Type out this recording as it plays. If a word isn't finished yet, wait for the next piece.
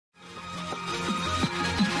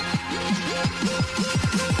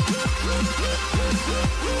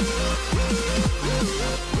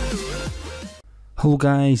Hello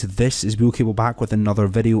guys, this is Wheelcable back with another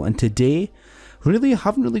video, and today I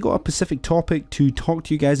haven't really got a specific topic to talk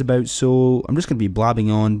to you guys about, so I'm just going to be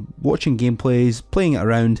blabbing on, watching gameplays, playing it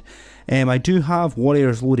around. I do have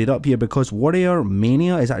Warriors loaded up here because Warrior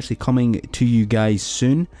Mania is actually coming to you guys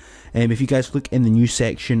soon. If you guys look in the new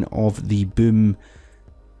section of the Boombox,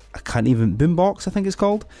 I think it's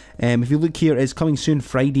called. If you look here, it's coming soon,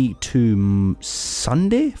 Friday to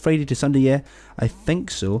Sunday, yeah, I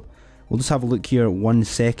think so. We'll just have a look here 1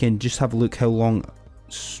 second, just have a look how long.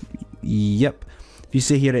 Yep, if you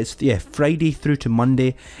see here, it's Friday through to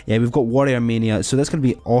Monday. Yeah, we've got Warrior Mania, so that's going to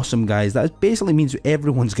be awesome, guys. That basically means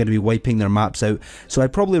everyone's going to be wiping their maps out, so I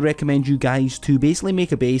probably recommend you guys to basically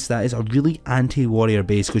make a base that is a really anti-warrior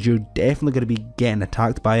base, because you're definitely going to be getting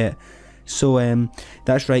attacked by it. So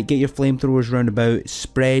that's right, get your flamethrowers round about,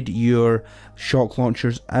 spread your shock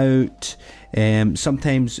launchers out.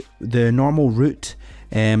 Sometimes the normal route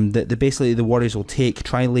that basically the warriors will take,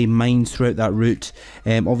 try and lay mines throughout that route.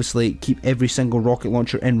 Obviously keep every single rocket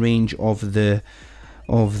launcher in range of the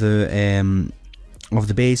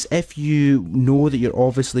base. If you know that you're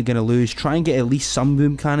obviously going to lose, try and get at least some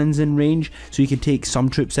boom cannons in range so you can take some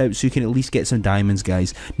troops out, so you can at least get some diamonds,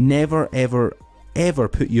 guys. Never ever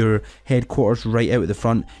put your headquarters right out at the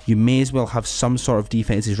front. You may as well have some sort of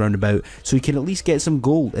defenses round about, so you can at least get some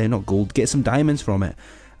gold, get some diamonds from it.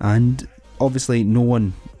 And obviously no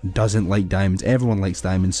one doesn't like diamonds, everyone likes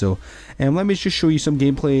diamonds. So let me just show you some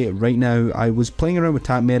gameplay right now. I was playing around with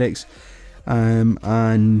tank medics,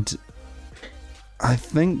 and I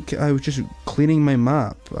think I was just cleaning my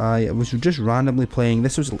map. I was just randomly playing.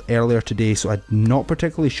 This was earlier today, so I'm not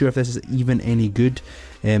particularly sure if this is even any good,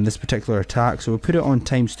 this particular attack. So we'll put it on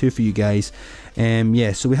 ×2 for you guys.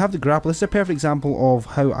 Yeah, so we have the grapple. This is a perfect example of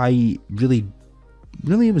how I really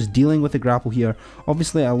was dealing with the grapple here.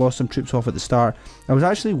 Obviously I lost some troops off at the start. I was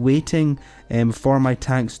actually waiting for my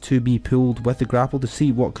tanks to be pulled with the grapple to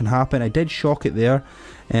see what can happen. I did shock it there,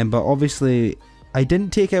 but obviously I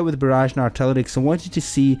didn't take out with barrage and artillery because I wanted to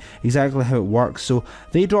see exactly how it works. So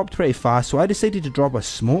they dropped pretty fast, so I decided to drop a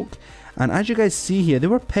smoke, and as you guys see here, they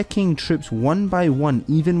were picking troops one by one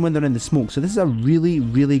even when they're in the smoke. So this is a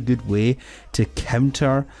really good way to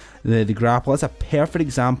counter the grapple. That's a perfect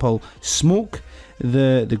example. Smoke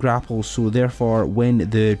the grapple, so therefore when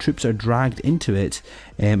the troops are dragged into it,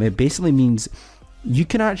 it basically means you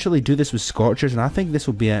can actually do this with Scorchers, and I think this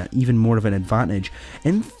will be even more of an advantage.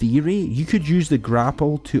 In theory, you could use the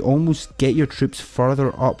grapple to almost get your troops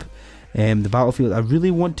further up the battlefield. I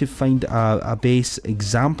really want to find a base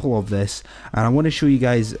example of this, and I want to show you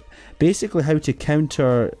guys basically how to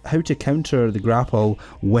counter the grapple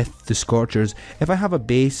with the Scorchers. If I have a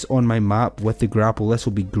base on my map with the grapple, this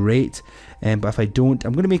will be great, but if I don't,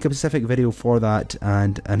 I'm going to make a specific video for that,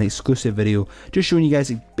 and an exclusive video just showing you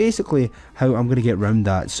guys basically how I'm going to get around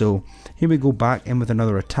that. So here we go, back in with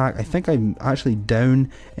another attack. I think I'm actually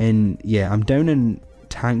down in, yeah, I'm down in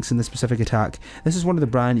tanks in this specific attack. This is one of the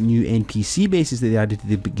brand new NPC bases that they added to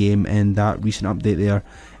the game in that recent update there.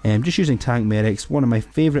 Just using tank medics, one of my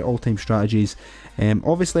favourite all-time strategies.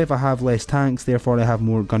 Obviously if I have less tanks, therefore I have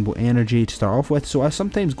more gunboat energy to start off with, so I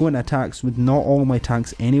sometimes go into attacks with not all my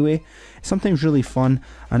tanks anyway. It's sometimes really fun,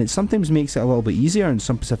 and it sometimes makes it a little bit easier in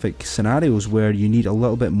some specific scenarios where you need a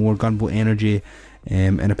little bit more gunboat energy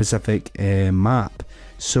in a specific map.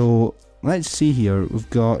 So let's see here, we've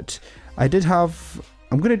got,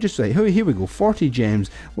 I'm going to just say, here we go, 40 gems.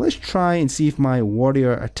 Let's try and see if my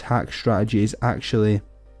warrior attack strategy is actually,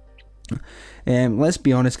 let's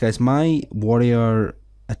be honest guys, my warrior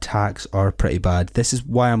attacks are pretty bad. This is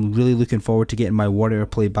why I'm really looking forward to getting my warrior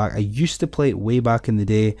play back. I used to play it way back in the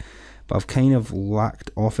day, but I've kind of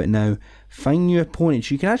lacked off it now. Find new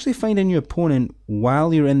opponents. You can actually find a new opponent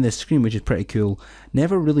while you're in this screen, which is pretty cool.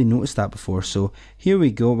 Never really noticed that before. So here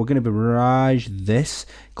we go. We're going to barrage this,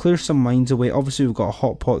 clear some mines away. Obviously we've got a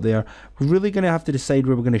hot pot there. We're really going to have to decide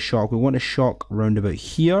where we're going to shock. We want to shock around about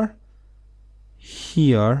here,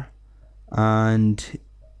 here, and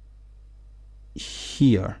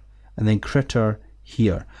here, and then critter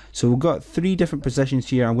here. So we've got 3 different positions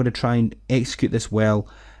here. I'm going to try and execute this well.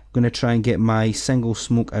 I'm going to try and get my single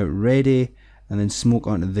smoke out ready, and then smoke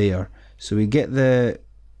onto there. So we get the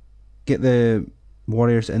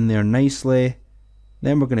warriors in there nicely.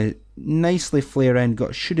 Then we're going to nicely flare in.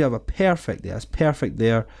 Should have a perfect, that's perfect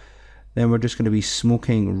there. Then we're just going to be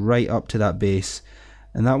smoking right up to that base,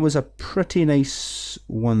 and that was a pretty nice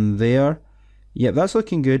one there. Yep, that's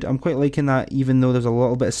looking good. I'm quite liking that, even though there's a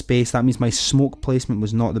little bit of space. That means my smoke placement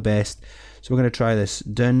was not the best. So we're going to try this.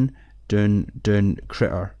 Dun,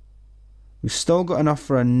 critter. We've still got enough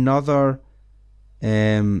for another.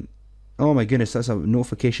 Oh my goodness, that's a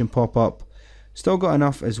notification pop up. Still got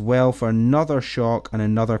enough as well for another shock and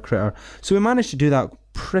another critter. So we managed to do that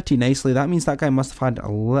pretty nicely. That means that guy must have had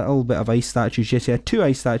a little bit of ice statues. Yes, he had 2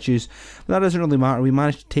 ice statues, but that doesn't really matter. We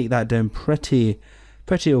managed to take that down pretty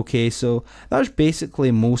okay. So that's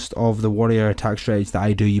basically most of the warrior attack strategies that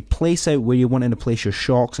I do. You place out where you want to place your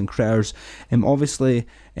shocks and critters. Obviously,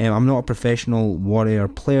 I'm not a professional warrior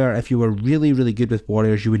player. If you were really good with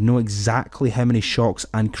warriors, you would know exactly how many shocks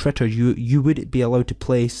and critters you would be allowed to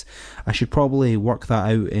place. I should probably work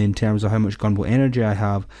that out in terms of how much gunboat energy I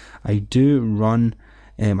have. I do run,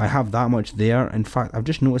 I have that much there. In fact, I've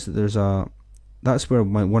just noticed that there's that's where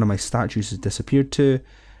one of my statues has disappeared to.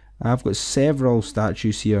 I've got several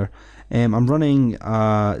statues here. I'm running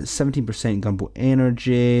 17% gunboat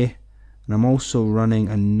energy, and I'm also running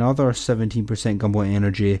another 17% gunboat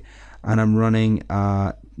energy, and I'm running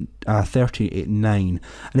 39.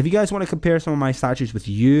 And if you guys want to compare some of my statues with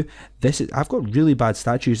I've got really bad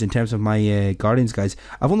statues in terms of my guardians, guys.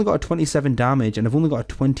 I've only got a 27 damage, and I've only got a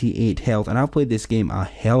 28 health, and I've played this game a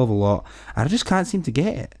hell of a lot, and I just can't seem to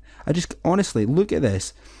get it. Honestly, look at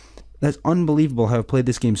this. That's unbelievable how I've played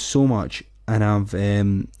this game so much, and I'm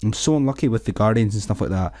so unlucky with the guardians and stuff like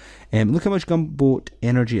that. Look how much gunboat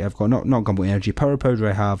energy I've got, not gunboat energy, power powder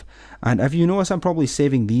I have. And if you notice, I'm probably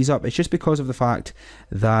saving these up. It's just because of the fact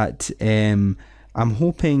that I'm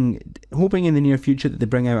hoping in the near future that they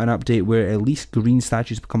bring out an update where at least green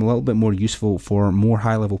statues become a little bit more useful for more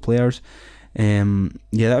high level players. Yeah,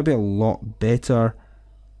 that would be a lot better.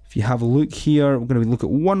 If you have a look here, we're going to look at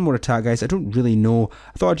one more attack, guys. I don't really know.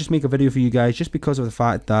 I thought I'd just make a video for you guys just because of the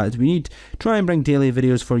fact that we need to try and bring daily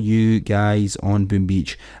videos for you guys on Boom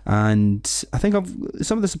Beach. And I think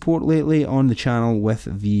some of the support lately on the channel with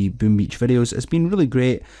the Boom Beach videos has been really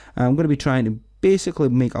great. I'm going to be trying to basically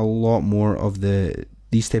make a lot more of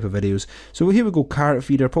these type of videos. So here we go, Carrot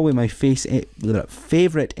Feeder, probably my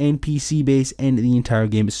favourite NPC base in the entire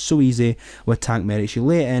game. It's so easy with tank medics. You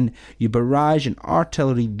lay it in, you barrage and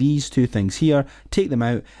artillery these 2 things here, take them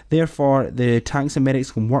out. Therefore, the tanks and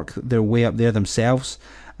medics can work their way up there themselves.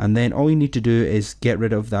 And then all you need to do is get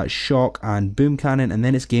rid of that shock and boom cannon, and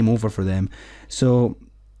then it's game over for them. So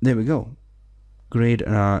there we go. Grade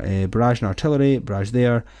barrage and artillery, barrage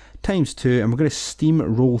there, ×2, and we're going to steam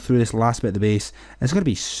roll through this last bit of the base. And it's going to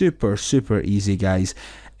be super easy, guys.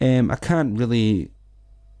 I can't really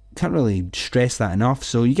stress that enough.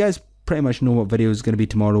 So you guys pretty much know what video is going to be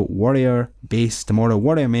tomorrow. Warrior base tomorrow,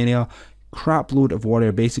 Warrior Mania. Crap load of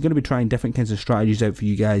warrior base. We're going to be trying different kinds of strategies out for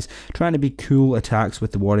you guys, trying to be cool attacks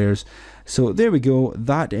with the warriors. So there we go,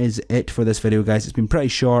 that is it for this video, guys. It's been pretty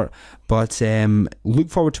short, but look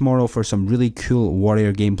forward tomorrow for some really cool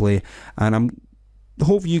warrior gameplay, and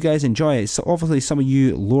hope you guys enjoy it. So obviously some of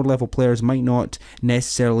you lower level players might not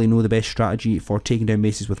necessarily know the best strategy for taking down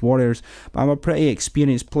bases with warriors, but I'm a pretty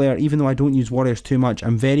experienced player. Even though I don't use warriors too much,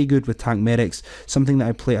 I'm very good with tank medics, something that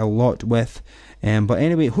I play a lot with. But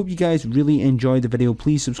anyway, hope you guys really enjoyed the video.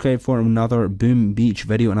 Please subscribe for another Boom Beach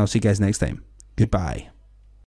video, and I'll see you guys next time. Goodbye.